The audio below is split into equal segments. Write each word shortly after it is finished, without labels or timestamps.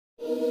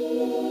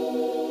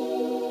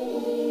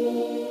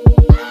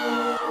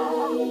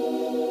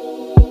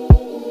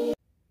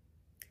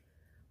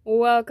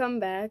Welcome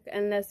back,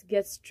 and let's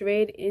get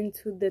straight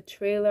into the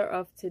trailer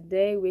of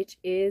today, which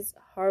is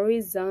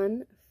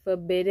Horizon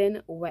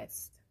Forbidden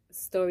West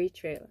story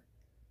trailer,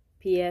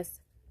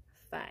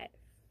 PS5.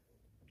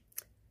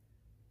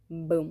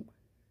 Boom.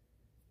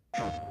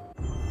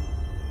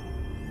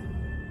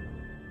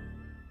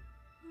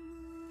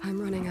 I'm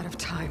running out of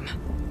time,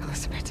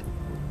 Elizabeth.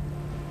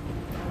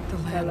 The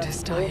land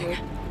is dying.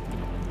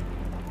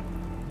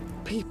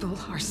 People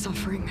are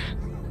suffering.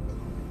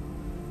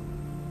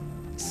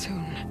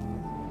 Soon,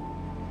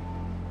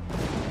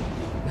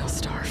 they'll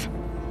starve.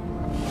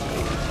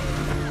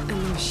 And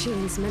the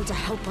machines meant to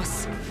help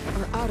us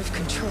are out of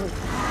control.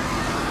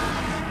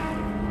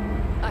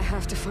 I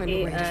have to find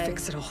a way to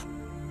fix it all.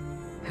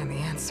 And the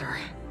answer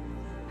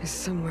is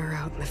somewhere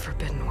out in the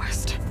Forbidden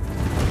West.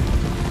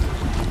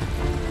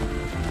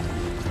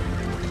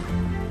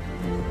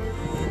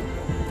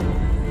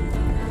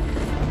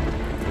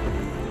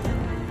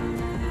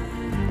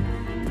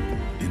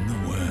 In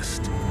the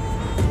West,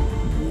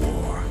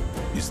 war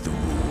is the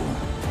rule.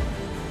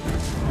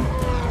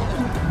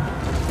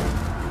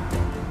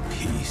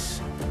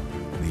 Peace,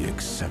 the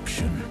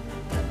exception.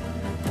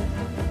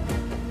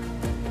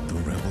 The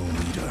rebel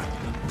leader,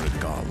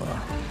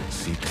 Guerrilla,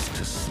 seeks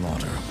to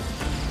slaughter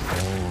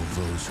all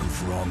those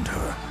who've wronged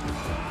her.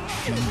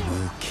 She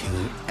will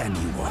kill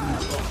anyone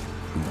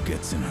who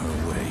gets in her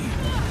way.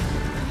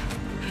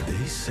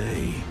 They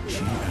say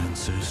she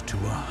answers to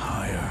a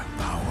higher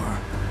power.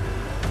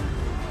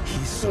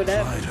 He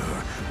supplied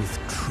her with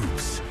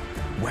troops,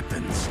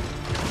 weapons,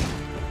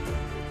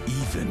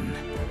 even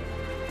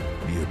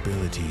the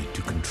ability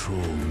to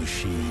control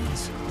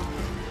machines.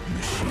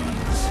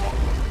 Machines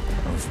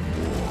of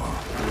war.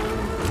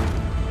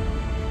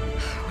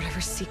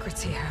 Whatever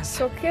secrets he has,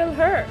 So kill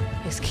her.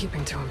 is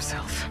keeping to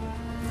himself.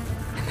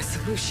 And the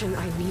solution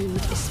I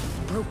need is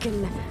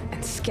broken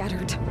and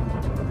scattered.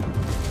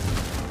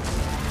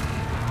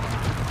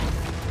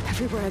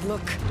 Everywhere I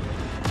look,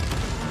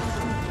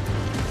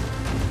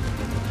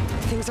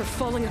 things are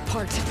falling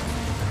apart.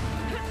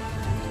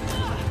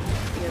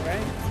 You're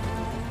right.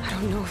 I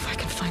don't know if I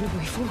can find a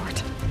way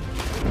forward.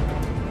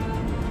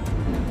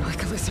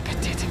 Like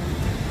Elizabeth did.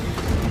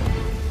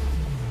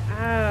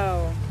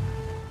 Ow.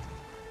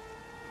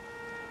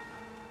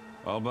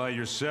 All by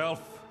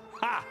yourself?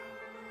 Ha!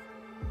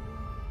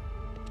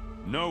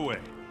 No way.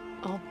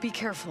 I'll be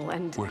careful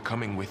and... We're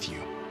coming with you.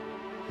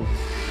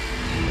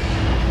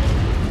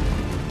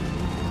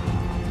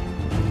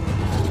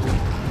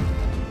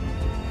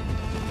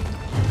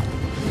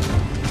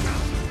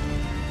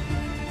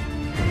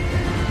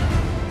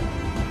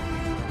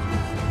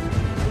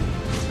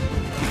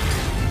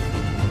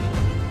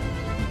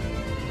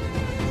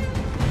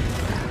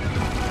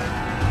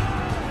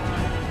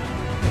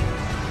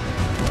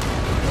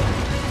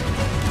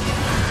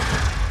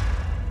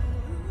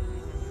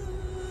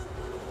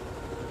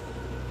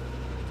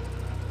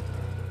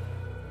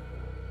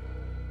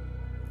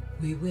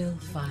 We will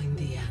find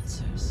the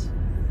answers.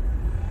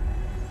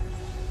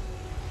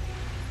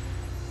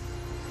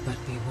 But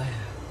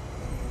beware.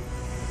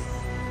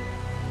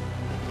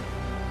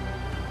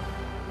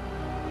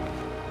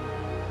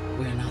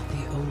 We're not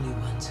the only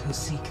ones who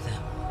seek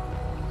them.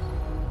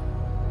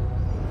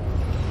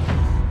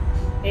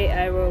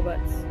 AI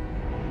robots.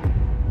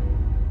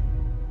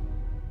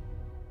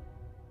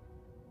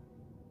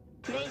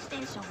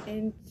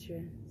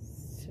 Interesting.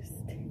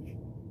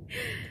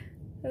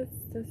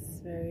 That's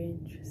very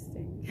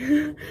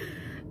interesting.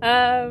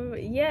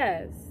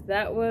 Yes,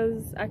 that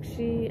was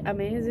actually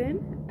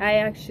amazing. I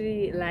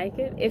actually like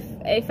it.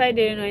 If I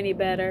didn't know any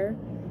better,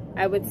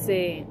 I would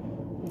say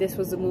this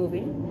was a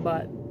movie,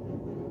 but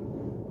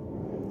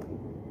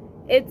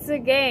it's a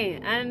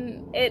game,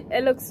 and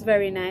it looks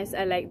very nice.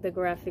 I like the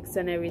graphics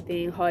and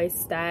everything, how it's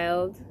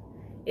styled.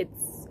 It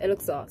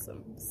looks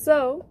awesome.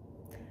 So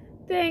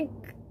think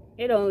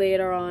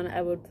later on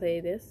I would play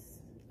this.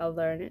 I'll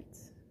learn it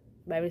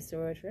by Mr.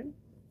 Roachford.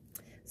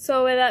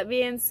 So with that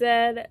being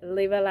said,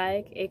 leave a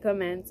like, a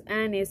comment,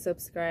 and a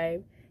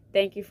subscribe.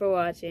 Thank you for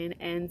watching,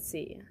 and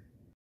see ya.